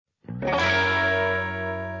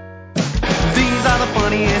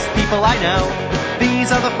funniest people I know. These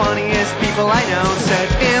are the funniest people I know. Said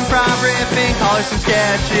improv, riffing, callers and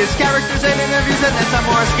sketches, characters and interviews, and then some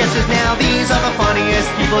more sketches. Now these are the funniest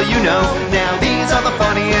people you know. Now these are the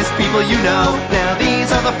funniest people you know. Now these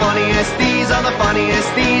are the funniest, these are the funniest,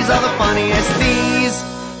 these are the funniest, these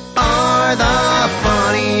are the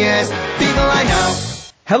funniest people I know.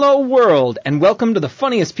 Hello, world, and welcome to the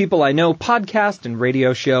Funniest People I Know podcast and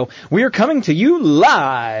radio show. We are coming to you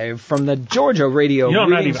live from the Georgia Radio. You know,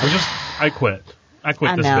 I'm not even. I quit. I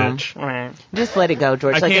quit this bitch. Just let it go,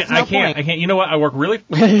 George. I can't. You know what? I work really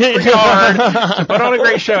hard to put on a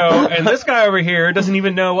great show, and this guy over here doesn't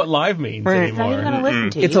even know what live means anymore. He's not even going to listen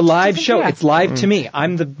to you. It's a live show. It's live to me.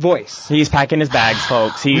 I'm the voice. He's packing his bags,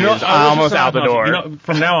 folks. He is almost out the door.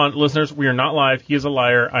 From now on, listeners, we are not live. He is a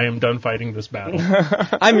liar. I am done fighting this battle.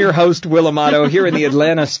 I'm your host, Will Amato, here in the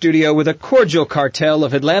Atlanta studio with a cordial cartel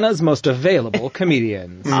of Atlanta's most available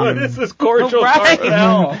comedians. What is this cordial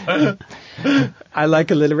cartel? I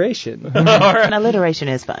like alliteration. Right. Alliteration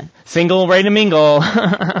is fun. Single, ready to mingle.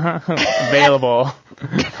 Available.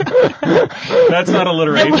 That's not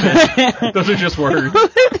alliteration. Those are just words.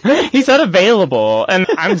 He said available, and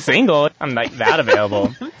I'm single. I'm like that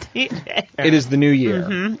available. It is the new year.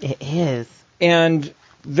 Mm-hmm. It is. And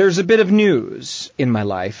there's a bit of news in my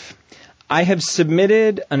life. I have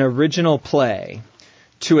submitted an original play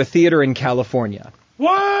to a theater in California.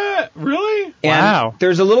 What? Really? And wow.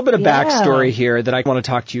 There's a little bit of backstory here that I want to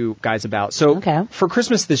talk to you guys about. So for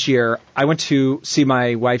Christmas this year, I went to see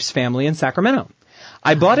my wife's family in Sacramento.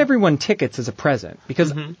 I bought everyone tickets as a present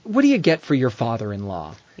because what do you get for your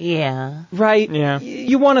father-in-law? Yeah. Right? Yeah.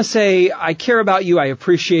 You want to say, I care about you, I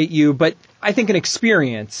appreciate you, but I think an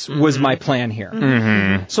experience was my plan here.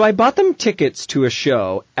 Mm-hmm. So I bought them tickets to a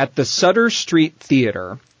show at the Sutter Street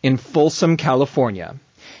Theater in Folsom, California.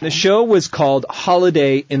 The show was called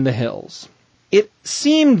Holiday in the Hills. It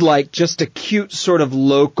seemed like just a cute sort of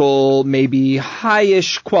local, maybe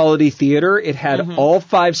high-ish quality theater. It had all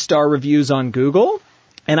 5-star reviews on Google.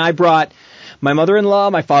 And I brought my mother-in-law,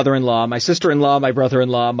 my father-in-law, my sister-in-law, my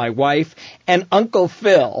brother-in-law, my wife, and Uncle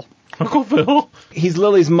Phil. Uncle Phil? He's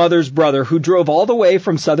Lily's mother's brother who drove all the way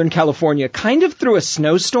from Southern California kind of through a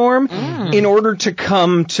snowstorm in order to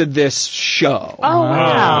come to this show. Oh,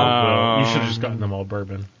 wow. You should have just gotten them all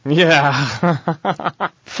bourbon. Yeah.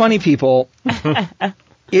 Funny people.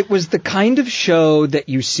 It was the kind of show that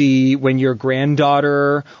you see when your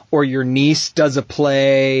granddaughter or your niece does a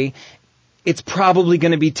play. It's probably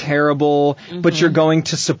going to be terrible, but you're going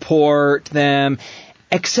to support them.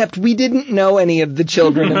 Except we didn't know any of the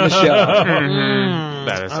children in the show.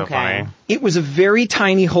 That is so funny. It was a very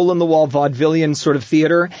tiny hole-in-the-wall vaudevillian sort of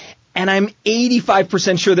theater, and I'm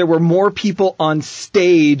 85% sure there were more people on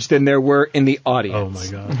stage than there were in the audience. Oh, my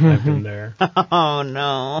God. I've been there. Oh,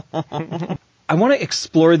 no. I want to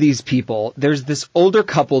explore these people. There's this older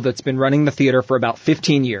couple that's been running the theater for about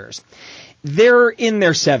 15 years. They're in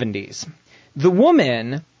their 70s. The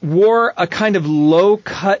woman wore a kind of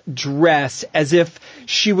low-cut dress as if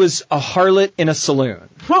she was a harlot in a saloon.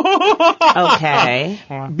 Okay.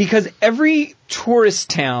 Because every tourist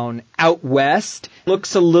town out west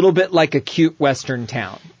looks a little bit like a cute western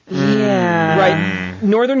town. Yeah. Right.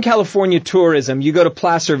 Northern California tourism, you go to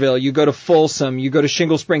Placerville, you go to Folsom, you go to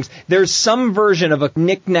Shingle Springs. There's some version of a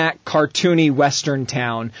knick-knack cartoony western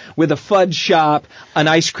town with a fudge shop, an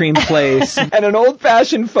ice cream place, and an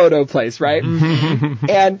old-fashioned photo place, right?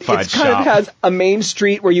 And Fudge it kind of has a main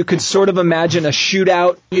street where you could sort of imagine a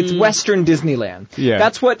shootout. It's Western Disneyland. Yeah.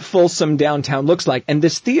 That's what Folsom downtown looks like. And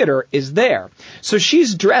this theater is there. So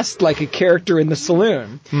she's dressed like a character in the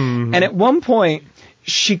saloon. And at one point,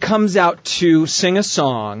 she comes out to sing a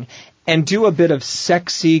song and do a bit of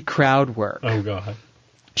sexy crowd work. Oh, God.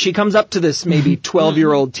 She comes up to this maybe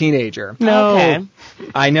 12-year-old teenager. No. Okay.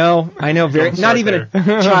 I know. Not even a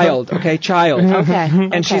child, okay? Child. Okay.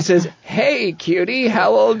 And she says, "Hey, cutie,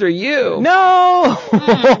 how old are you?" No!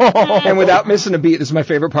 And without missing a beat, this is my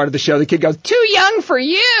favorite part of the show, the kid goes, "Too young for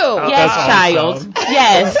you!" Yes, child. Awesome.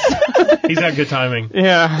 Yes. He's got good timing.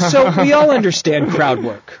 Yeah. So we all understand crowd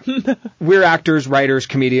work. We're actors, writers,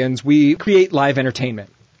 comedians. We create live entertainment.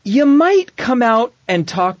 You might come out and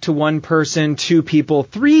talk to one person, 2 people,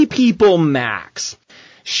 3 people max.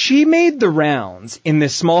 She made the rounds in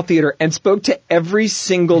this small theater and spoke to every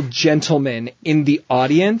single gentleman in the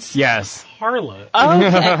audience. Yes. Harlot.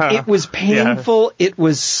 Okay. It was painful. It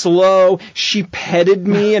was slow. She petted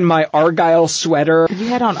me in my Argyle sweater. You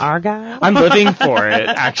had on Argyle? I'm living for it,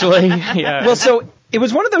 actually. Yeah. Well, so It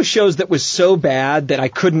was one of those shows that was so bad that I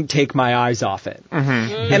couldn't take my eyes off it.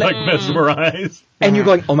 You're like mesmerized. And you're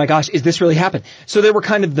going, oh my gosh, is this really happening? So there were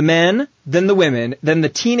kind of the men, then the women, then the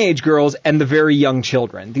teenage girls, and the very young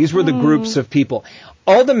children. These were the groups of people.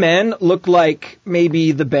 All the men looked like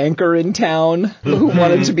maybe the banker in town who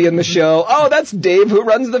wanted to be in the show. Oh, that's Dave who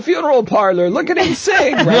runs the funeral parlor. Look at him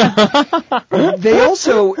sing. Right? They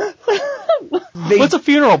also... What's a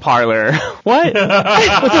funeral parlor? What?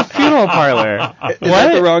 What's a funeral parlor? Is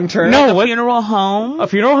that the wrong term? No, what? Funeral home. A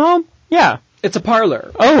funeral home? Yeah. It's a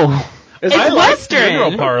parlor. Oh. It's I like Western.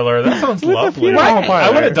 funeral parlor. That sounds lovely. funeral parlor?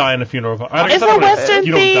 I want to die in a funeral parlor. It's a Western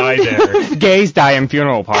You don't die there. Gays die in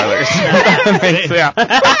funeral parlors. Yeah.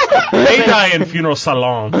 They die in funeral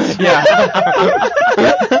salons. Yeah.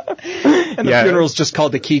 And the funeral's just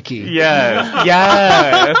called a kiki. Yes.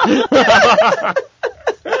 Yes.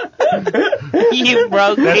 You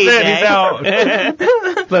broke That's PJ. it. He's out.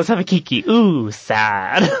 Let's have a kiki. Ooh,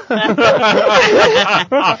 sad.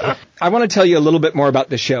 I want to tell you a little bit more about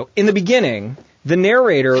this show. In the beginning, the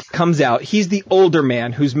narrator comes out. He's the older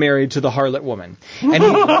man who's married to the harlot woman. And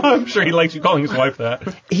I'm sure he likes you calling his wife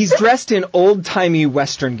that. he's dressed in old-timey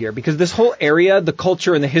Western gear because this whole area, the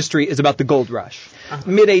culture and the history is about the gold rush.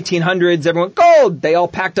 Mid-1800s, everyone, gold! They all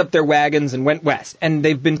packed up their wagons and went west. And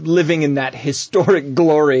they've been living in that historic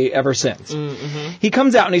glory ever since. He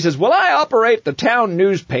comes out and he says, well, I operate the town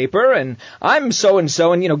newspaper and I'm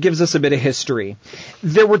so-and-so, and, gives us a bit of history.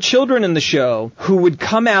 There were children in the show who would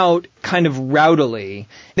come out kind of rowdily.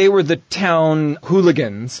 They were the town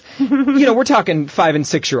hooligans. We're talking 5 and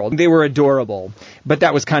 6-year-old. They were adorable. But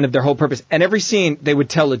that was kind of their whole purpose. And every scene, they would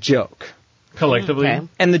tell a joke. Collectively. Okay.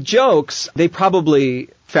 And the jokes, they probably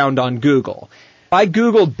found on Google. I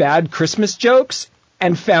Googled bad Christmas jokes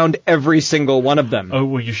and found every single one of them. Oh,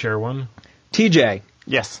 will you share one? TJ,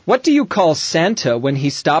 Yes. what do you call Santa when he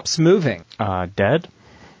stops moving? Dead?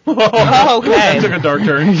 Oh, That okay. took a dark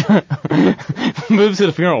turn. Moves to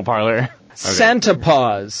the funeral parlor. Santa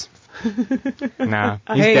Paws. Nah.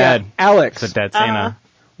 He's Hey, dead. Alex, It's a dead Santa.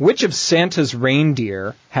 which of Santa's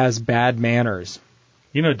reindeer has bad manners?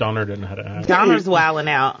 You know Donner didn't know how to act. Donner's wilding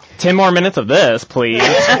out. 10 more minutes of this, please.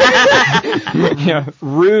 Yeah.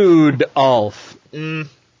 Rudolph.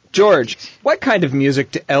 George, what kind of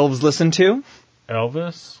music do elves listen to?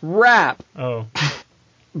 Elvis? Rap. Oh.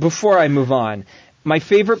 Before I move on, my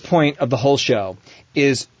favorite point of the whole show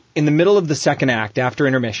is in the middle of the second act, after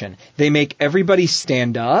intermission, they make everybody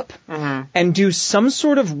stand up and do some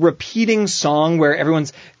sort of repeating song where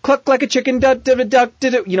everyone's cluck like a chicken, duck, duck, duck,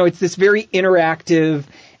 duck. It's this very interactive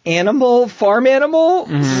farm animal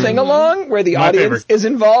sing-along where the My audience favorite. is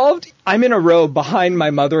involved. I'm in a row behind my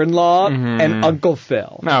mother-in-law and Uncle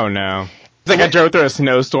Phil. Oh, no. It's like I drove through a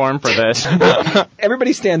snowstorm for this.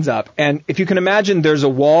 Everybody stands up, and if you can imagine, there's a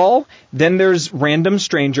wall, then there's random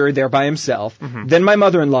stranger there by himself, then my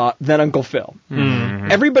mother-in-law, then Uncle Phil.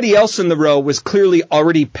 Everybody else in the row was clearly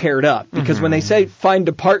already paired up, because when they say find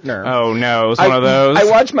a partner, Oh, no. It's one of those. I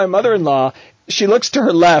watch my mother-in-law, she looks to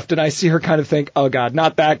her left, and I see her kind of think, oh God,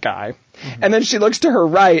 not that guy. And then she looks to her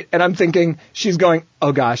right, and I'm thinking, she's going,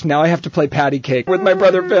 oh gosh, now I have to play patty cake with my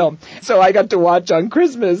brother Phil. So I got to watch on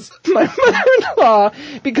Christmas my mother-in-law,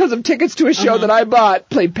 because of tickets to a show that I bought,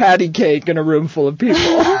 play patty cake in a room full of people.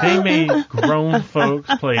 They made grown folks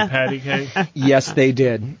play patty cake? Yes, they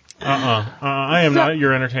did. I am not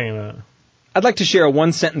your entertainment. I'd like to share a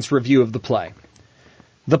one-sentence review of the play.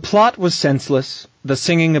 The plot was senseless, the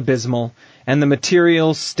singing abysmal, and the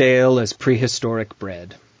material stale as prehistoric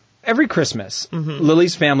bread. Every Christmas,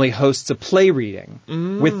 Lily's family hosts a play reading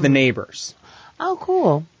with the neighbors. Oh,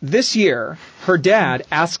 cool. This year, her dad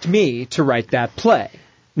asked me to write that play,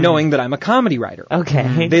 knowing that I'm a comedy writer.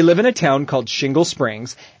 Okay. They live in a town called Shingle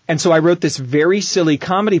Springs, and so I wrote this very silly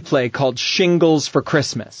comedy play called Shingles for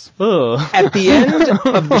Christmas. Ugh. At the end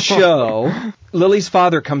of the show, Lily's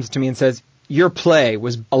father comes to me and says, your play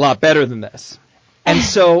was a lot better than this. And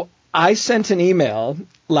so I sent an email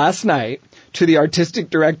last night to the artistic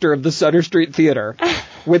director of the Sutter Street Theater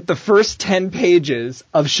with the first 10 pages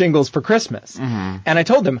of Shingles for Christmas. And I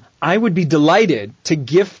told them I would be delighted to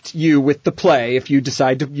gift you with the play if you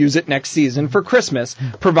decide to use it next season for Christmas,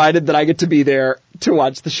 provided that I get to be there to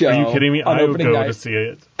watch the show. Are you kidding me? on I would opening go night. to see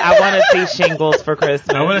it. I want to see Shingles for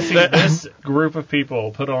Christmas. I want to see this group of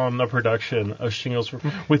people put on the production of Shingles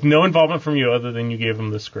with no involvement from you other than you gave them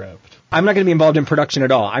the script. I'm not going to be involved in production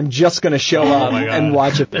at all. I'm just going to show up my God. and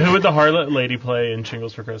watch it. Who would the harlot lady play in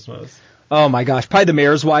Shingles for Christmas? Oh my gosh, probably the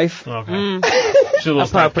mayor's wife. Okay. a little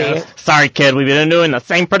appropriate. snapcast. Sorry, kid, we've been doing the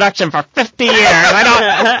same production for 50 years. I don't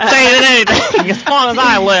say anything as long as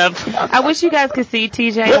I live. I wish you guys could see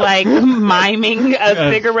TJ like miming a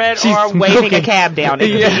cigarette or waving a cab down. It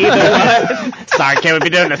could be either one. Sorry, kid, we've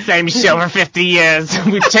been doing the same show for 50 years.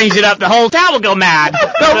 We've changed it up. The whole town will go mad.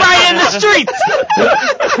 Go right in the streets.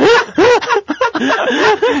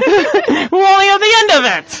 We're only at the end of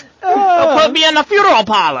it. They'll put me in the funeral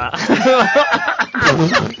parlor.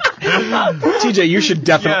 TJ, you should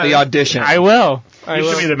definitely audition. I will. You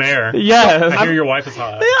should be the mayor. Yes. I hear your wife is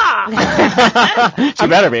hot. She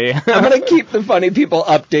better be. I'm going to keep the funny people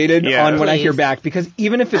updated Yeah. on when I hear Please. back, because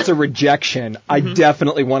even if it's a rejection, I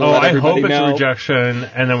definitely want to Oh, let I everybody hope it's know. a rejection,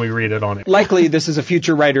 and then we read it on it. Likely this is a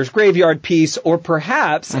future writer's graveyard piece, or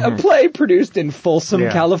perhaps a play produced in Folsom,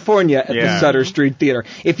 Yeah. California at the Sutter Street Theater.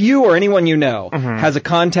 If you or anyone you know has a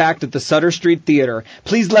contact at the Sutter Street Theater,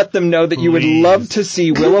 please let them know that you would Please. love to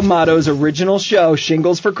see Will Amato's original show,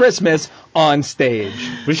 Shingles for Christmas, on stage.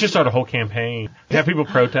 We should start a whole campaign. Have people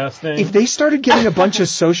protesting. If they started getting a bunch of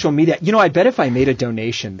social media, I bet if I made a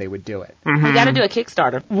donation, they would do it. We got to do a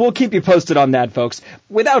Kickstarter. We'll keep you posted on that, folks.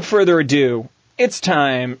 Without further ado, it's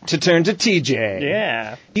time to turn to TJ.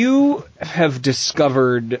 Yeah. You have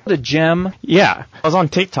discovered the gem. Yeah. I was on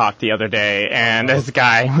TikTok the other day, and this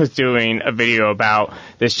guy was doing a video about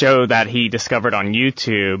this show that he discovered on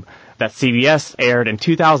YouTube that CBS aired in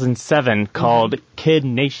 2007 called Kid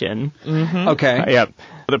Nation. Okay. Yep.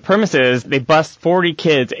 The premise is they bust 40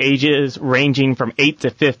 kids ages ranging from 8 to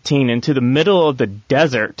 15 into the middle of the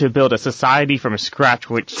desert to build a society from scratch,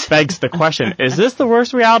 which begs the question, is this the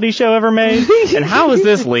worst reality show ever made? And how is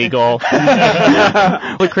this legal?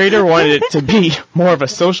 The creator wanted it to be more of a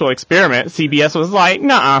social experiment. CBS was like,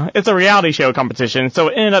 nah, it's a reality show competition, so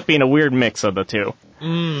it ended up being a weird mix of the two.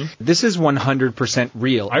 This is 100%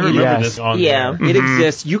 real. I remember Yes. this on Yeah. there. It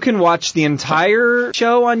exists. You can watch the entire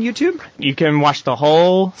show on YouTube. You can watch the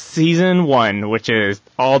whole season 1, which is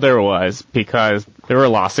all there was, because there were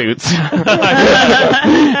lawsuits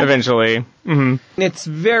eventually. It's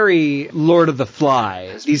very Lord of the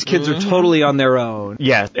Flies. These kids are totally on their own.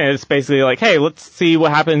 Yeah, and it's basically like, hey, let's see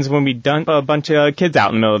what happens when we dump a bunch of kids out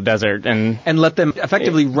in the middle of the desert, and And let them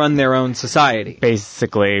effectively run their own society.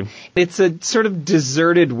 basically, It's a sort of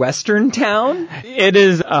deserted Western town. it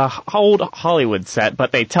is a old Hollywood set,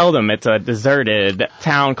 but they tell them it's a deserted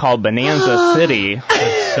town called Bonanza City.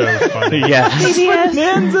 It's so funny. Yes.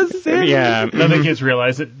 Bonanza City. Yeah. None of the kids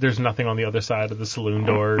realize that there's nothing on the other side of the saloon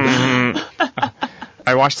doors.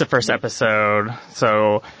 I watched the first episode,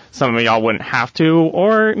 so some of y'all wouldn't have to,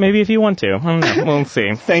 or maybe if you want to. I don't know. We'll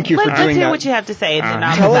see. Thank you for Let's doing hear that. what you have to say, and then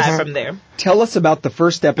I'll Tell us- decide from there. Tell us about the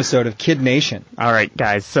first episode of Kid Nation. All right,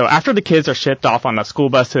 guys. So after the kids are shipped off on a school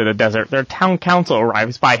bus to the desert, their town council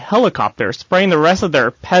arrives by helicopter, spraying the rest of their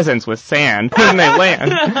peasants with sand when they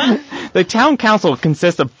land. The town council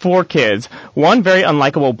consists of 4 kids, one very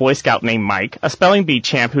unlikable Boy Scout named Mike, a spelling bee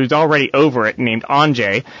champ who's already over it named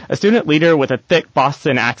Anjay, a student leader with a thick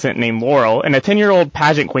Boston accent named Laurel, and a 10-year-old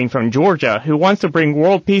pageant queen from Georgia who wants to bring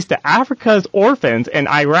world peace to Africa's orphans in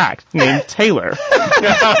Iraq named Taylor.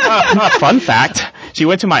 Fun fact, she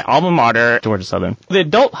went to my alma mater, Georgia Southern. The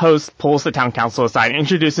adult host pulls the town council aside and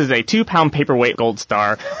introduces a 2-pound paperweight gold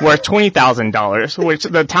star worth $20,000, which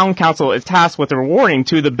the town council is tasked with rewarding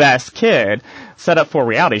to the best kid, set up for a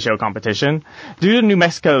reality show competition. Due to New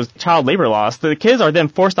Mexico's child labor laws, the kids are then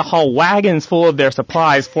forced to haul wagons full of their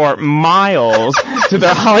supplies for miles to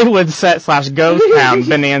their Hollywood set/ghost town,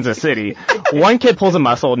 Bonanza City. One kid pulls a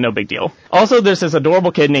muscle, no big deal. Also, there's this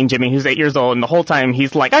adorable kid named Jimmy who's 8 years old, and the whole time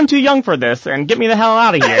he's like, I'm too young for this, and get me the hell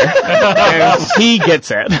out of here. And he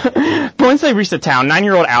gets it. Once they reach the town,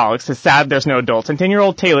 9-year-old Alex is sad there's no adults, and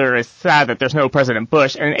 10-year-old Taylor is sad that there's no President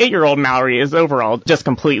Bush, and 8-year-old Mallory is overall just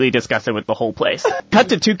completely disgusted with the whole place. Cut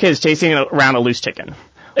to 2 kids chasing around a loose chicken.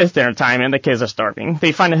 It's dinner time and the kids are starving.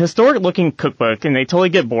 They find a historic looking cookbook and they totally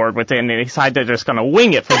get bored with it and they decide they're just gonna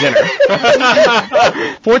wing it for dinner.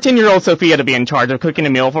 14-year-old Sophia to be in charge of cooking a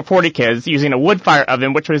meal for 40 kids using a wood fire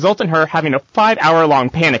oven, which results in her having a 5-hour-long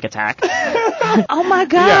panic attack. Oh my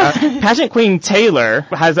God. Pageant Queen Taylor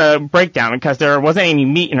has a breakdown because there wasn't any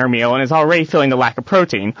meat in her meal and is already feeling the lack of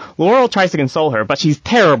protein. Laurel tries to console her, but she's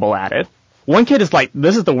terrible at it. One kid is like,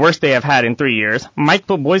 this is the worst day I've had in 3 years. Mike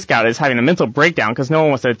the Boy Scout is having a mental breakdown because no one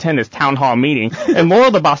wants to attend his town hall meeting. And Laurel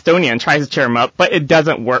the Bostonian tries to cheer him up, but it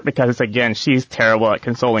doesn't work because, again, she's terrible at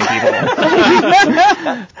consoling people.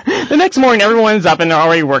 The next morning, everyone's up and they're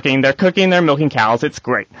already working. They're cooking, they're milking cows. It's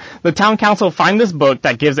great. The town council find this book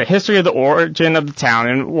that gives a history of the origin of the town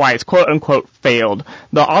and why it's quote-unquote failed.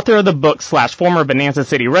 The author of the book / former Bonanza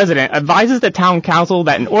City resident advises the town council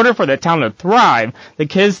that in order for the town to thrive, the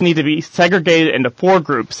kids need to be segregated segregated into 4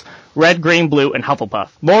 groups: red, green, blue, and Hufflepuff.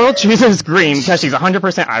 Laurel chooses green because she's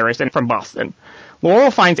 100% Irish and from Boston.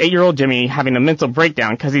 Laurel finds 8-year-old Jimmy having a mental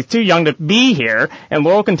breakdown because he's too young to be here, and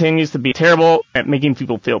Laurel continues to be terrible at making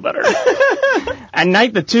people feel better. At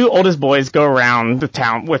night, the 2 oldest boys go around the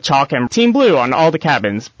town with chalk and Team Blue on all the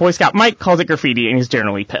cabins. Boy Scout Mike calls it graffiti, and he's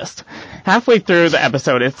generally pissed. Halfway through the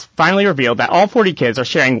episode, it's finally revealed that all 40 kids are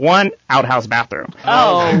sharing one outhouse bathroom.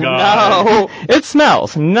 Oh, God. no. It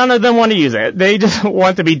smells. None of them want to use it. They just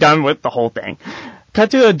want to be done with the whole thing.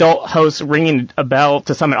 Cut to the adult host ringing a bell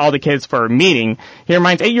to summon all the kids for a meeting. He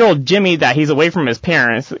reminds 8-year-old Jimmy that he's away from his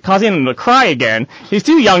parents, causing him to cry again. He's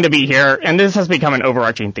too young to be here, and this has become an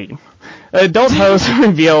overarching theme. The adult host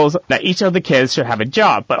reveals that each of the kids should have a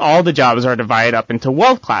job, but all the jobs are divided up into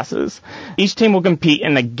wealth classes. Each team will compete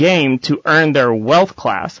in a game to earn their wealth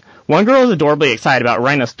class. One girl is adorably excited about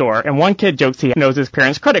running a store, and one kid jokes he knows his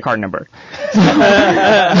parents' credit card number.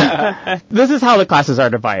 This is how the classes are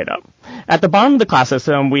divided up. At the bottom of the class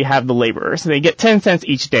system, we have the laborers. They get 10 cents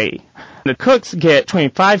each day. The cooks get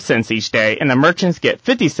 25 cents each day, and the merchants get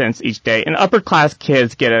 50 cents each day, and upper class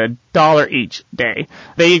kids get $1 each day.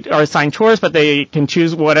 They are assigned chores, but they can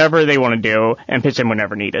choose whatever they want to do and pitch in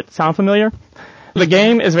whenever needed. Sound familiar? The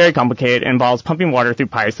game is very complicated and involves pumping water through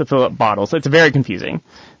pipes to fill up bottles. It's very confusing.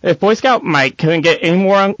 If Boy Scout Mike couldn't get any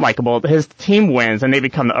more unlikable, his team wins and they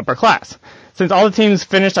become the upper class. Since all the teams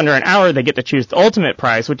finished under an hour, they get to choose the ultimate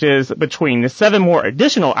prize, which is between the 7 more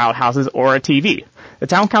additional outhouses or a TV. The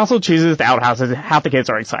town council chooses the outhouses, and half the kids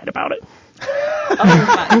are excited about it.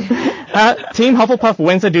 Team Hufflepuff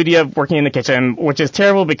wins the duty of working in the kitchen, which is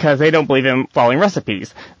terrible because they don't believe in following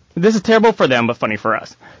recipes. This is terrible for them, but funny for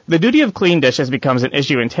us. The duty of clean dishes becomes an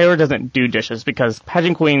issue, and Taylor doesn't do dishes because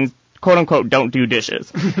pageant queens, quote-unquote, don't do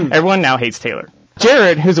dishes. Everyone now hates Taylor.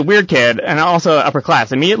 Jared, who's a weird kid and also upper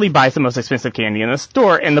class, immediately buys the most expensive candy in the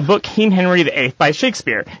store and the book King Henry VIII by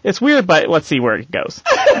Shakespeare. It's weird, but let's see where it goes.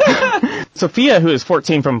 Sophia, who is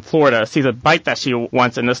 14 from Florida, sees a bike that she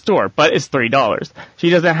wants in the store, but it's $3. She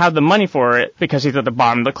doesn't have the money for it because she's at the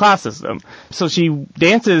bottom of the class system. So she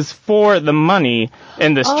dances for the money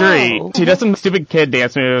in the street. She does some stupid kid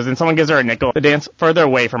dance moves, and someone gives her a nickel to dance further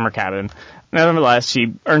away from her cabin. Nevertheless,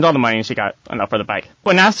 she earned all the money and she got enough for the bike.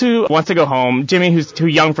 When Nasu wants to go home, Jimmy, who's too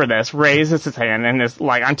young for this, raises his hand and is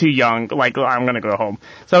like, I'm too young, like, I'm gonna go home.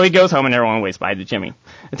 So he goes home and everyone waits by to Jimmy.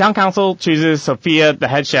 The town council chooses Sophia, the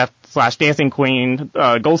head chef / dancing queen,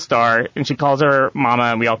 gold star, and she calls her mama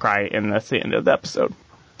and we all cry, and that's the end of the episode.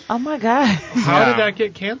 Oh my God. How did that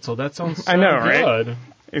get canceled? That sounds so I know, good. Right?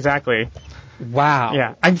 Exactly. Wow.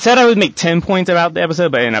 Yeah. I said I would make 10 points about the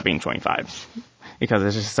episode, but it ended up being 25. Because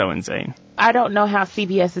it's just so insane. I don't know how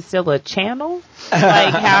CBS is still a channel.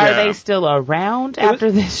 Like, how are they still around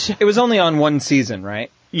after this show? It was only on one season,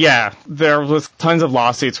 right? Yeah, there was tons of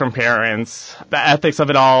lawsuits from parents. The ethics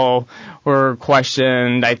of it all were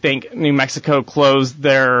questioned. I think New Mexico closed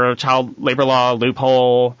their child labor law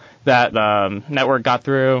loophole that the network got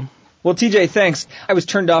through. Well, TJ, thanks. I was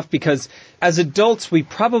turned off because as adults, we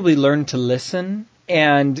probably learned to listen.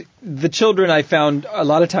 And the children, I found, a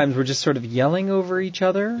lot of times were just sort of yelling over each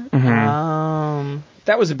other. Mm-hmm.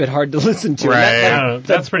 That was a bit hard to listen to. Right.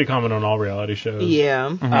 That's pretty common on all reality shows.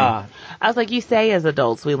 Yeah. Mm-hmm. I was like, you say as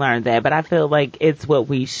adults we learned that, but I feel like it's what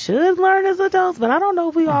we should learn as adults, but I don't know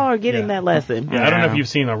if we all are getting that lesson. Yeah, I don't know if you've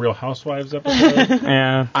seen a Real Housewives episode.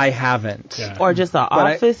 Yeah. I haven't. Yeah. Or just an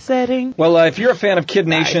office setting. Well, if you're a fan of Kid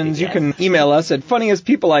Nations, you can email us at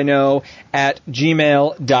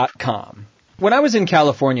funniestpeopleiknow@gmail.com. When I was in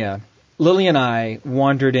California, Lily and I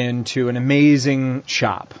wandered into an amazing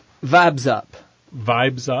shop, Vibes Up.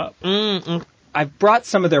 Vibes Up. I've brought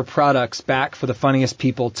some of their products back for the funniest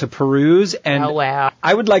people to peruse, and Oh, wow.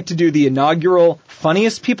 I would like to do the inaugural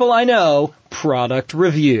Funniest People I Know product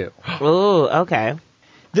review. Ooh, okay.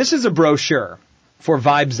 This is a brochure for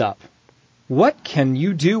Vibes Up. What can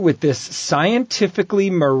you do with this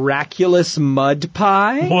scientifically miraculous mud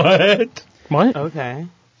pie? What? Okay.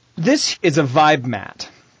 This is a vibe mat.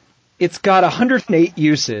 It's got 108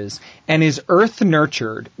 uses and is earth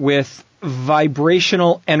nurtured with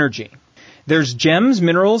vibrational energy. There's gems,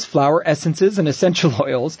 minerals, flower essences, and essential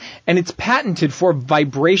oils, and it's patented for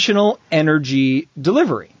vibrational energy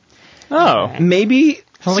delivery. Oh. Maybe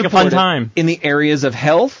Sounds like a fun supported time. in the areas of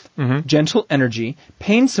health, gentle energy,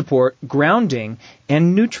 pain support, grounding,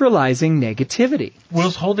 and neutralizing negativity.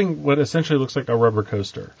 Will's holding what essentially looks like a rubber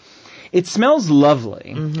coaster. It smells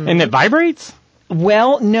lovely. And it vibrates?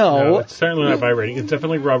 Well, No, it's certainly not vibrating. It's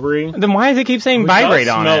definitely rubbery. Then why does it keep saying It vibrate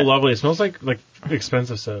does on smell it? lovely. It smells like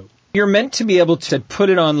expensive soap. You're meant to be able to put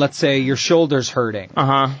it on, let's say, your shoulder's hurting,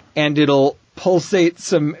 Uh-huh. and it'll pulsate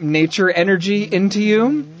some nature energy into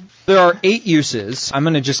you. There are 8 uses. I'm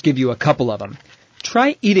going to just give you a couple of them.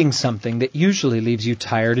 Try eating something that usually leaves you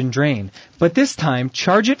tired and drained, but this time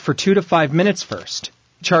charge it for 2 to 5 minutes first.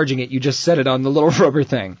 Charging it, you just set it on the little rubber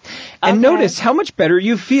thing. And notice how much better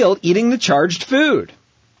you feel eating the charged food.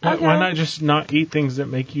 Why not just not eat things that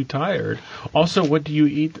make you tired? Also, what do you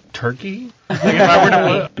eat? Turkey? Like if I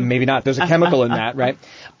were to Maybe not. There's a chemical in that, right?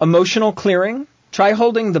 Emotional clearing. Try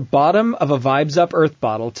holding the bottom of a Vibes Up Earth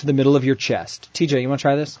bottle to the middle of your chest. TJ, you want to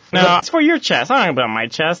try this? No, it's for your chest. I don't know about my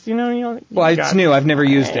chest. Well, it's new. I've never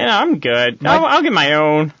used it. Yeah, I'm good. I'll get my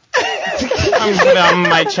own. I'm good on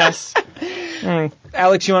my chest.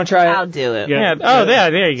 Alex, you want to try it? I'll do it. Yeah. Oh,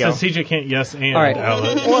 there you go. So CJ can't yes and All right.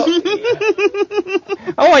 Alex.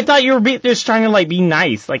 Oh, I thought you were just trying to be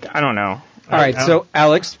nice. I don't know. All right, so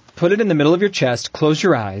Alex, put it in the middle of your chest, close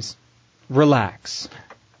your eyes, relax.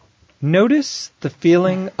 Notice the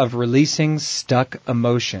feeling of releasing stuck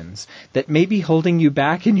emotions that may be holding you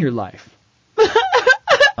back in your life.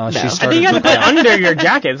 I think you have to put it under your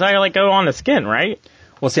jacket. So I go on the skin, right?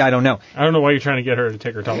 Well, see, I don't know. I don't know why you're trying to get her to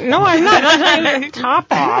take her top off. No, I'm not. I'm trying to get her top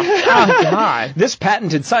off. Oh, God. This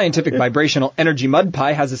patented scientific vibrational energy mud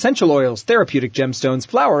pie has essential oils, therapeutic gemstones,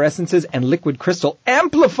 flower essences, and liquid crystal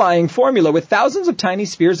amplifying formula with thousands of tiny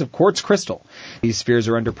spheres of quartz crystal. These spheres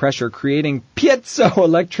are under pressure, creating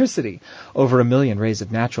piezoelectricity, over 1 million rays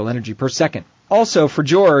of natural energy per second. Also, for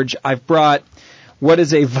George, I've brought what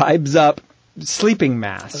is a Vibes Up sleeping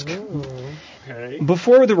mask. Okay.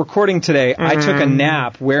 Before the recording today, I took a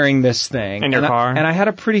nap wearing this thing. In your car? And I had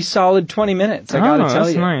a pretty solid 20 minutes, I gotta tell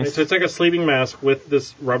that's you. nice. So it's like a sleeping mask with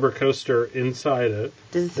this rubber coaster inside it.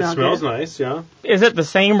 Does it smell smells good? nice, yeah. Is it the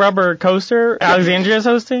same rubber coaster Alexandria's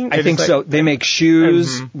hosting? I think so. They make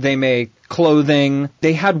shoes, they make clothing.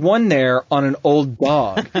 They had one there on an old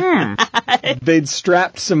dog. They'd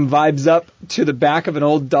strapped some Vibes Up to the back of an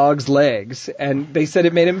old dog's legs, and they said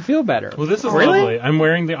it made him feel better. Well, this is lovely. I'm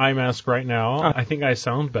wearing the eye mask right now. I think I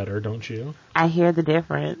sound better, don't you? I hear the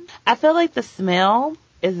difference. I feel like the smell,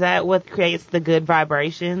 is that what creates the good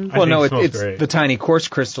vibrations? Well, think no, it smells it's great. the tiny quartz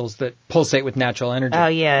crystals that pulsate with natural energy. Oh,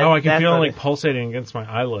 yeah. Oh, I can that's feel what it it- pulsating against my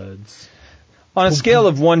eyelids. On a scale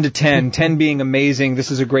of 1 to 10, 10 being amazing, this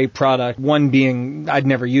is a great product, 1 being I'd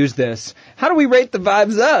never use this, how do we rate the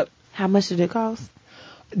Vibes Up? How much did it cost?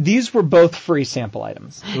 These were both free sample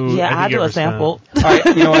items. Ooh, Yeah, I I'll think do a every sample. All right,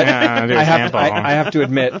 you know what? Yeah, do a I sample. have to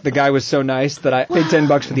admit, the guy was so nice that I paid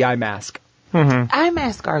 $10 for the eye mask. Eye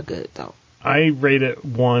masks are good, though. I rate it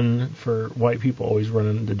 1 for white people always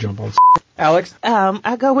running to jump on. Alex?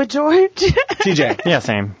 I go with George. TJ? Yeah,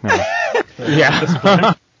 same.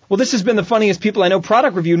 Yeah. Well, this has been the Funniest People I Know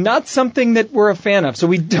product review, not something that we're a fan of, so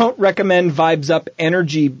we don't recommend Vibes Up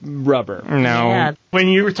Energy Rubber. No. Yeah. When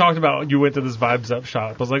you talked about you went to this Vibes Up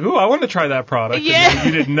shop, I was like, ooh, I want to try that product. Yeah. And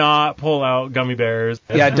you did not pull out gummy bears.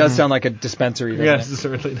 Yeah, it does sound like a dispensary, doesn't Yes, it? it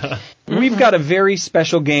certainly does. We've got a very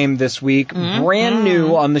special game this week, brand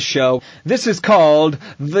new on the show. This is called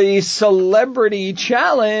the Celebrity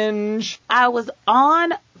Challenge. I was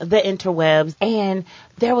on the interwebs and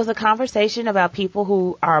there was a conversation about people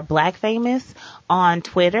who are black famous on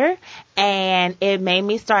Twitter, and it made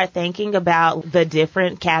me start thinking about the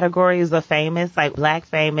different categories of famous, like black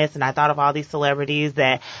famous, and I thought of all these celebrities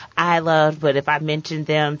that I loved, but if I mentioned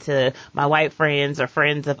them to my white friends or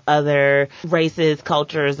friends of other races,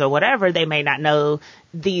 cultures, or whatever, they may not know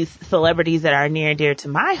these celebrities that are near and dear to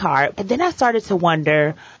my heart. And then I started to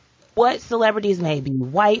wonder, what celebrities may be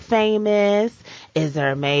white famous? Is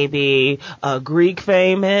there maybe a Greek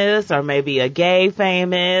famous or maybe a gay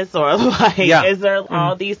famous, or is there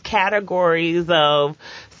all these categories of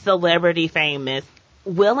celebrity famous?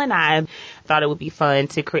 Will and I thought it would be fun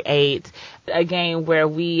to create a game where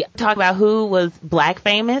we talk about who was black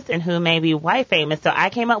famous and who may be white famous. So I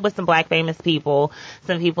came up with some black famous people,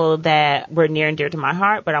 some people that were near and dear to my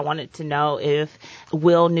heart, but I wanted to know if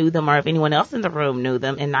Will knew them or if anyone else in the room knew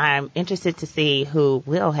them. And I'm interested to see who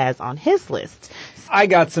Will has on his list. I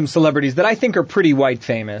got some celebrities that I think are pretty white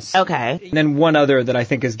famous. Okay. And then one other that I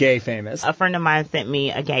think is gay famous. A friend of mine sent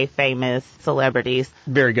me a gay famous celebrities.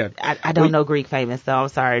 Very good. I don't know Greek famous, though. I'm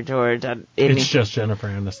sorry, George. It's just Jennifer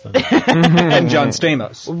Aniston. And John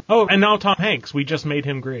Stamos. Oh, and now Tom Hanks. We just made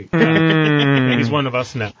him great. Yeah. He's one of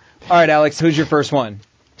us now. All right, Alex, who's your first one?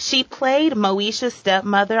 She played Moesha's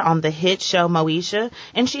stepmother on the hit show Moesha,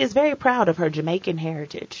 and she is very proud of her Jamaican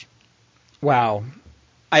heritage. Wow.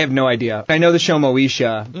 I have no idea. I know the show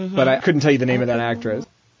Moesha, but I couldn't tell you the name of that actress.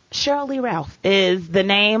 Shirley Ralph is the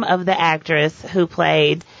name of the actress who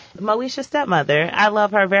played Moesha's stepmother. I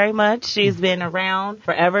love her very much. She's been around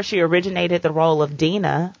forever. She originated the role of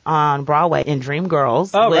Dina on Broadway in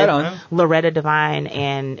Dreamgirls Oh, with right on. Loretta Devine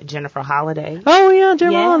and Jennifer Holliday. Oh, yeah,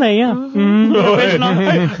 Jim Yeah. Holiday, yeah. Mhm. The original,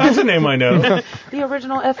 That's a name I know. the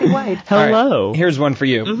original Effie White. Hello. All right, here's one for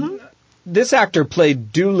you. This actor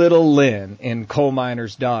played Doolittle Lynn in Coal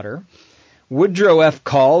Miner's Daughter. Woodrow F.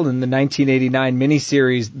 Call in the 1989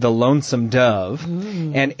 miniseries The Lonesome Dove,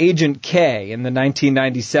 and Agent K in the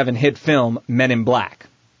 1997 hit film Men in Black.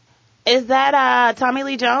 Is that Tommy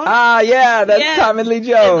Lee Jones? Ah, yeah, that's Yeah. Tommy Lee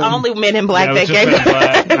Jones. It's only Men in Black Yeah, that it was just gave Men in it.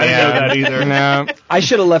 Black. I didn't know that either. No. I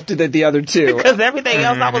should have left it at the other two. Because everything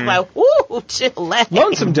else I was like, woo, chill.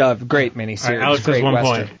 Lonesome Dove, great All miniseries. right, Alex has great 1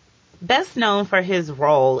 Western. point. Best known for his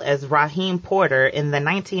role as Raheem Porter in the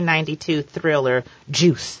 1992 thriller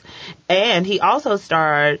Juice. And he also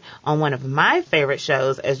starred on one of my favorite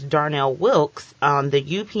shows as Darnell Wilkes on the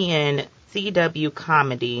UPN CW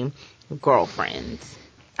comedy Girlfriends.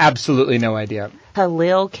 Absolutely no idea.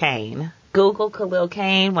 Khalil Kain. Google Khalil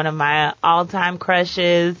Kain, one of my all-time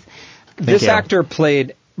crushes. This you. actor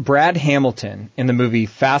played Brad Hamilton in the movie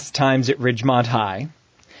Fast Times at Ridgemont High,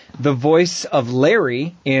 the voice of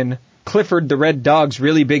Larry in Clifford the Red Dog's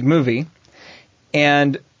Really Big Movie,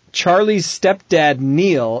 and Charlie's stepdad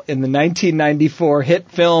Neil in the 1994 hit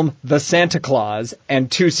film The Santa Claus and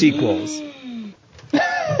 2 sequels.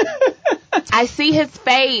 I see his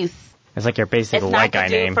face. It's like your basic It's white not guy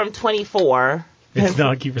the dude name. from 24. It's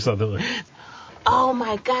not Kiefer Sutherland. Oh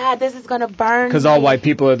my God, this is gonna burn. Because all me. white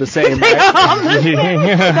people are the same, right?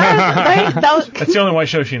 That's the only white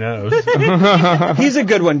show she knows. He's a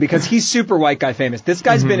good one because he's super white guy famous. This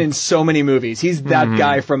guy's been in so many movies. He's that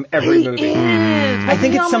guy from every He movie. is. I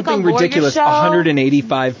think it's something ridiculous.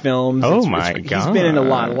 185 films. Oh, It's- my He's God. been in a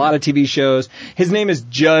lot of TV shows. His name is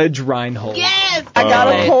Judge Reinhold. Yes, I got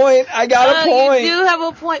a point. I got a point. You do have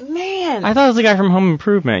a point, man. I thought it was the guy from Home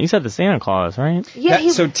Improvement. You said the Santa Claus, right? yeah,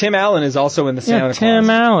 he's So Tim Allen is also in the Santa Yeah, Claus. Tim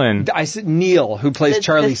Allen. I said Neil, who plays The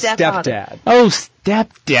Charlie's stepfather. stepdad. Oh,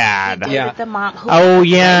 stepdad. David yeah. the mom. Who Oh, played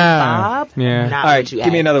yeah. Bob? Yeah. Not All right, what you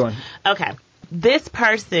give me asked. another one. Okay. This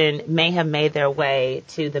person may have made their way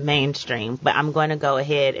to the mainstream, but I'm going to go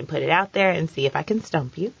ahead and put it out there and see if I can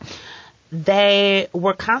stump you. They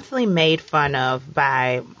were constantly made fun of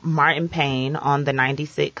by Martin Payne on the 90s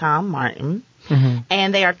sitcom Martin.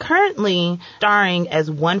 And they are currently starring as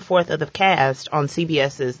 1/4 of the cast on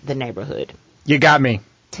CBS's The Neighborhood. You got me.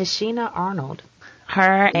 Tashina Arnold.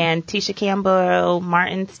 Her and Tisha Campbell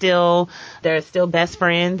Martin they're still best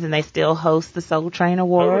friends and they still host the Soul Train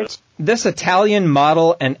Awards. This Italian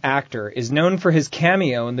model and actor is known for his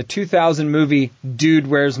cameo in the 2000 movie Dude,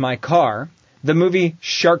 Where's My Car?, the movie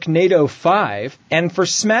Sharknado 5, and for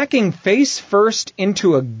smacking face first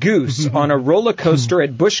into a goose on a roller coaster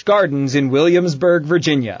at Busch Gardens in Williamsburg,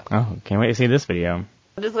 Virginia. Oh, can't wait to see this video.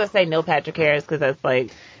 I'm just going to say Neil Patrick Harris because that's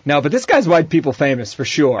like, No, but this guy's white people famous for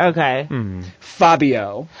sure. okay.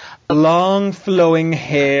 Fabio. Long flowing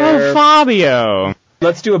hair. Oh, Fabio.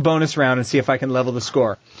 Let's do a bonus round and see if I can level the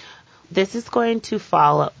score. This is going to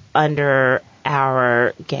fall under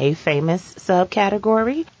our gay famous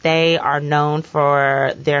subcategory. They are known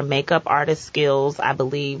for their makeup artist skills. I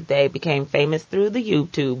believe they became famous through the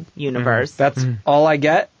YouTube universe. That's all I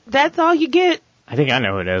get? That's all you get? I think I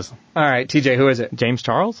know who it is. All right, TJ, who is it? James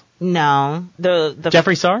Charles? No. The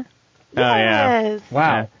Jeffree Star? Oh, yeah. Yes.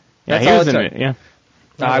 Wow. Yeah, That's he all was it in took. it, yeah.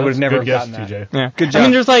 I would have never Good guess, gotten that. TJ. Yeah. Good I job.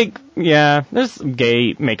 mean, there's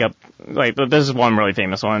gay makeup. Like, there's one really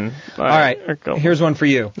famous one. All right, here's one for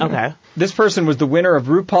you. Okay. This person was the winner of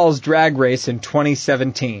RuPaul's Drag Race in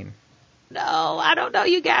 2017. No, I don't know.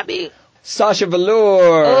 You got me. Sasha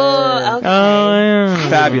Velour. Oh, okay. Oh, yeah.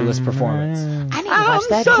 Fabulous performance. I need to watch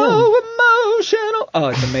that so too. emotional. Oh,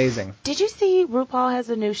 it's amazing. Did you see RuPaul has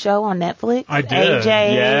a new show on Netflix? I did. AJ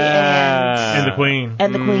Yeah. And the Queen.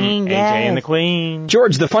 and the Queen. AJ Yes. and the Queen.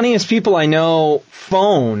 George, the funniest people I know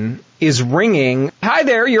phone is ringing. Hi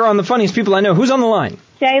there, you're on the funniest people I know. Who's on the line?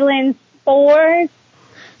 Jalen Spores.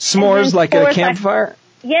 S'mores then like at a Spores, campfire?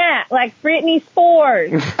 Yeah, like Britney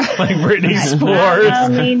Spores. Like Britney Spears.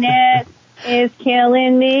 Loneliness is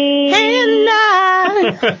killing me.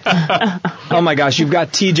 Oh my gosh, you've got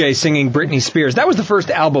TJ singing Britney Spears. That was the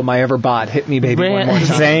first album I ever bought. Hit Me Baby One More Time.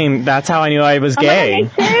 Same. That's how I knew I was Oh my God, gay. me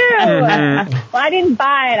too. Well, I didn't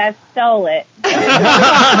buy it. I stole it.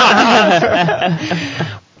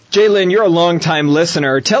 Jalen, you're a longtime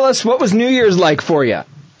listener. Tell us, what was New Year's like for you?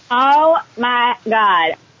 Oh my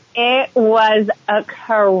God. It was a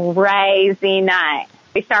crazy night.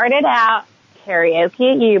 We started out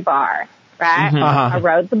karaoke at U-Bar, right? Uh-huh. I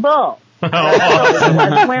rode the bull.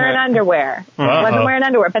 Wasn't wearing underwear. Wasn't wearing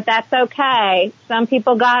underwear, but that's okay. Some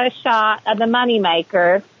people got a shot of the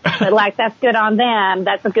moneymaker, but like that's good on them.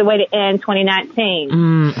 That's a good way to end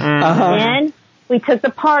 2019. Then we took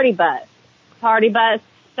the party bus. Party bus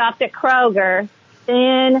stopped at Kroger,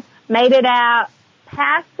 then made it out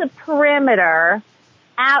past the perimeter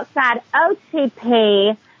outside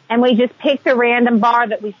OTP, and we just picked a random bar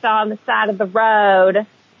that we saw on the side of the road.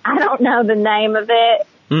 I don't know the name of it.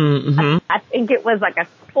 I think it was like a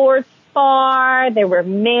sports bar. There were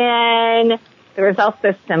men. There was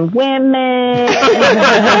also some women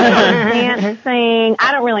dancing.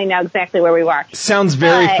 I don't really know exactly where we were. Sounds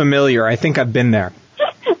very familiar. I think I've been there.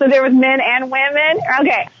 So there was men and women?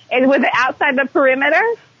 Okay. And was it outside the perimeter?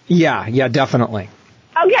 Yeah, definitely.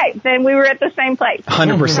 Okay, then we were at the same place.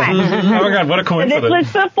 100%. Oh my God, what a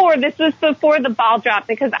coincidence. This was before the ball drop,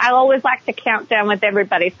 because I always like to count down with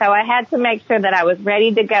everybody. So I had to make sure that I was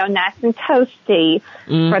ready to go nice and toasty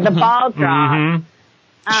for the ball drop.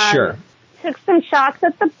 Sure. Took some shots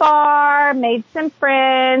at the bar, made some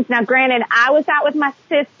friends. Now granted, I was out with my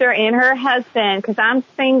sister and her husband, because I'm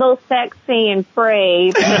single, sexy, and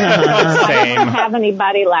free. I didn't have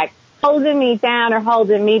anybody like holding me down or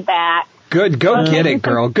holding me back. Good. Go get it,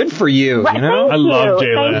 girl. Good for you. Right, You know? I love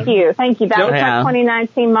Jalen. Thank you. That was my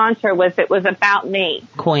 2019 mantra, it was about me.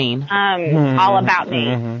 Queen. All about me.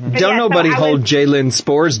 But Don't yeah, nobody so hold Jaylen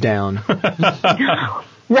Spores down.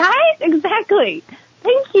 Right? Exactly.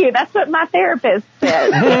 Thank you. That's what my therapist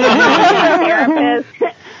says.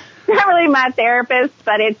 Not really my therapist,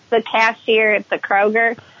 but it's the cashier at the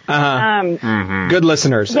Kroger. Good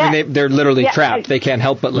listeners. Yeah. I mean, they're literally trapped. They can't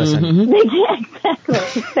help but listen.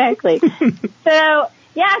 Exactly. So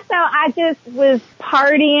I just was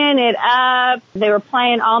partying it up. They were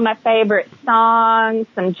playing all my favorite songs,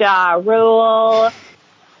 some Ja Rule.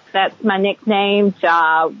 That's my nickname,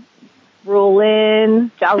 Ja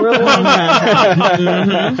Rulin'.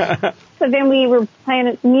 So then we were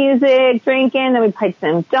playing music, drinking, then we played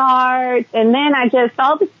some darts, and then I just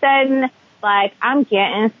all of a sudden, like, I'm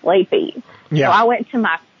getting sleepy. Yeah. So I went to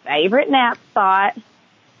my favorite nap spot,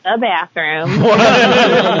 the bathroom.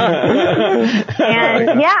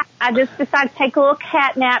 And I just decided to take a little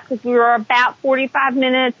cat nap because we were about 45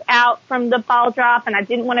 minutes out from the ball drop and I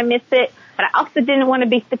didn't want to miss it, but I also didn't want to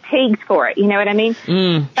be fatigued for it. You know what I mean?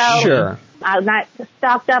 Sure. I got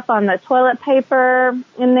stocked up on the toilet paper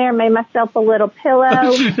in there, made myself a little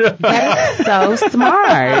pillow. So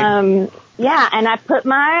smart. And I put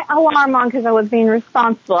my alarm on because I was being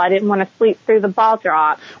responsible. I didn't want to sleep through the ball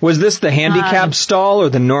drop. Was this the handicap stall or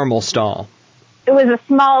the normal stall? It was a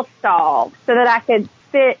small stall so that I could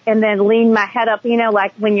sit and then lean my head up, you know,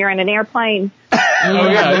 like when you're in an airplane.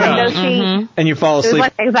 Window seat. And you fall asleep.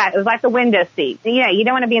 It was like the window seat. Yeah, you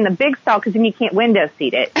don't want to be in the big stall because then you can't window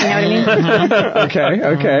seat it. You know what I mean?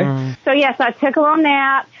 Okay. So I took a little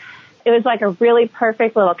nap. It was like a really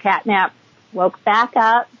perfect little cat nap. Woke back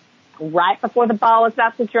up right before the ball was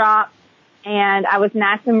about to drop, and I was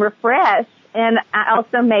nice and refreshed. And I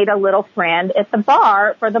also made a little friend at the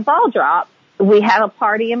bar for the ball drop. We had a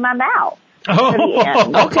party in my mouth. Oh,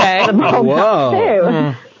 okay. The ball drop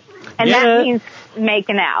too. And Yeah. that means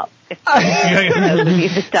making out.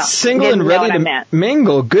 Single and ready to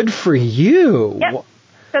mingle. Good for you. Yep.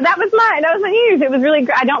 So that was my news. It was really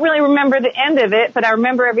great. I don't really remember the end of it, but I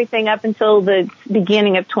remember everything up until the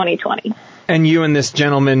beginning of 2020. And you and this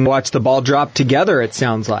gentleman watched the ball drop together, it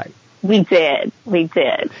sounds like. We did. Are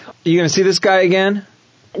you going to see this guy again?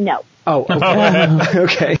 No. Oh, okay.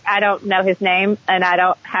 Okay. I don't know his name, and I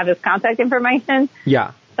don't have his contact information.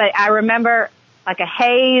 Yeah. But I remember like a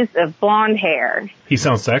haze of blonde hair. He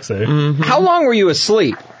sounds sexy. How long were you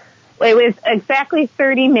asleep? It was exactly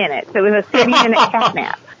 30 minutes. It was a 30-minute cat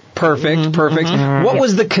nap. Perfect. What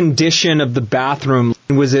was the condition of the bathroom?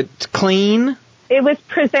 Was it clean? It was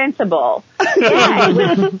presentable.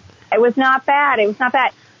 Yeah, it was not bad.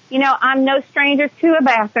 You know, I'm no stranger to a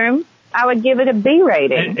bathroom. I would give it a B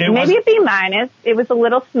rating. Maybe a B minus. It was a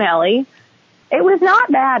little smelly. It was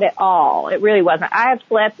not bad at all. It really wasn't. I have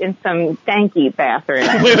slept in some stanky bathrooms.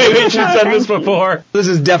 Wait, you've said this before. This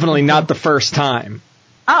is definitely not the first time.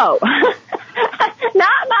 Oh.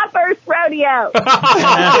 Not my first rodeo.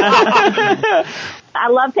 I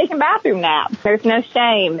love taking bathroom naps. There's no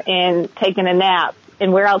shame in taking a nap.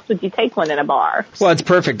 And where else would you take one in a bar? Well, it's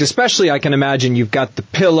perfect. Especially, I can imagine you've got the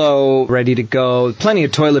pillow ready to go, plenty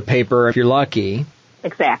of toilet paper if you're lucky.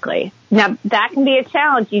 Exactly. Now, that can be a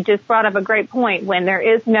challenge. You just brought up a great point. When there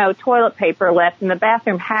is no toilet paper left in the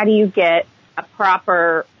bathroom, how do you get a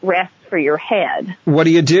proper rest for your head? What do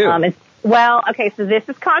you do? So this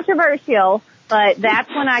is controversial, But that's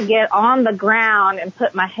when I get on the ground and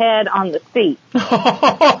put my head on the seat.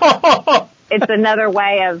 It's another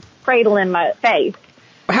way of cradling my face.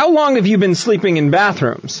 How long have you been sleeping in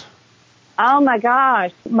bathrooms? Oh my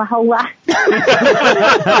gosh, my whole life.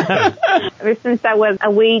 Ever since I was a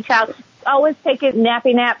wee child. Always taking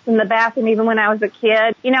nappy naps in the bathroom even when I was a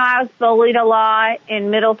kid. You know, I was bullied a lot in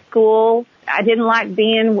middle school. I didn't like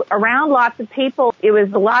being around lots of people. It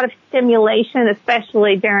was a lot of stimulation,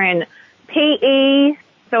 especially during PE.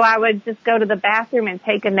 So I would just go to the bathroom and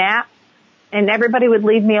take a nap, and everybody would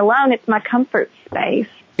leave me alone. It's my comfort space.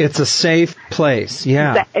 It's a safe place,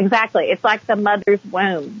 yeah. Exactly. It's like the mother's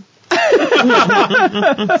womb. It's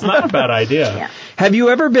not a bad idea. Yeah. Have you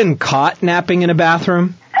ever been caught napping in a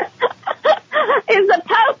bathroom? Is the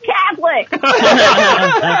Pope Catholic?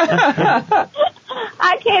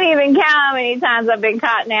 I can't even count how many times I've been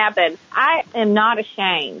caught napping. I am not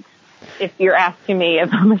ashamed. If you're asking me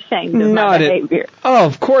if I'm ashamed of my behavior. Oh,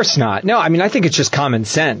 of course not. No, I mean, I think it's just common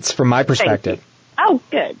sense from my perspective. Oh,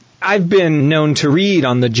 good. I've been known to read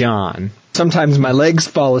on the John. Sometimes my legs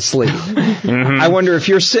fall asleep. I wonder if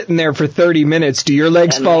you're sitting there for 30 minutes, do your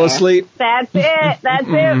legs fall asleep? That's it. That's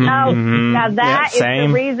it. Oh, now that is the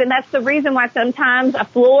reason. That's the reason why sometimes a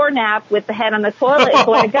floor nap with the head on the toilet is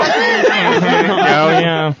the way to go. Oh,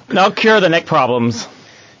 yeah. That'll cure the neck problems.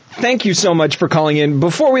 Thank you so much for calling in.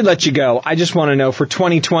 Before we let you go, I just want to know, for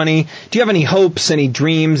 2020, do you have any hopes, any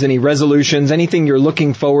dreams, any resolutions, anything you're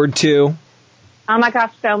looking forward to? Oh, my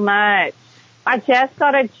gosh, so much. I just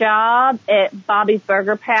got a job at Bobby's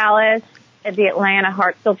Burger Palace at the Atlanta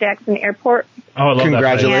Hartsfield-Jackson Airport. Oh, I love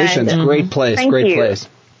Congratulations. that place. Great place. Thank Great you. place.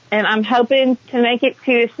 And I'm hoping to make it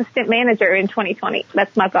to assistant manager in 2020.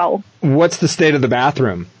 That's my goal. What's the state of the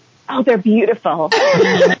bathroom? Oh, they're beautiful.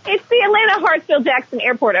 It's the Atlanta Hartsfield-Jackson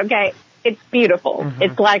Airport, okay? It's beautiful.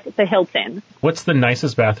 It's like the Hilton. What's the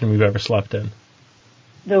nicest bathroom you've ever slept in?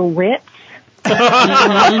 The Ritz.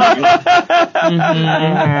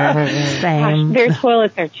 Same. Their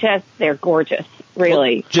toilets are they're gorgeous.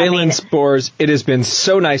 Really. Jalen Spores, it has been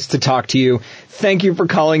so nice to talk to you. Thank you for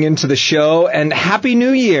calling into the show, and Happy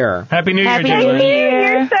New Year. Happy New Year, Thank Jalen. you.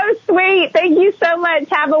 You're so sweet. Thank you so much.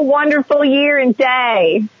 Have a wonderful year and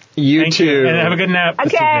day. You Thank too. you. And have a good nap.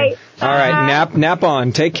 this Okay. evening. All right, nap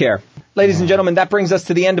on. Take care. Ladies and gentlemen, that brings us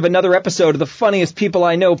to the end of another episode of the Funniest People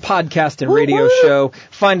I Know podcast and radio show.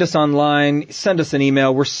 Find us online. Send us an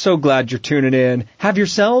email. We're so glad you're tuning in. Have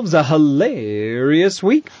yourselves a hilarious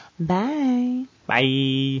week. Bye.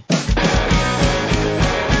 Bye.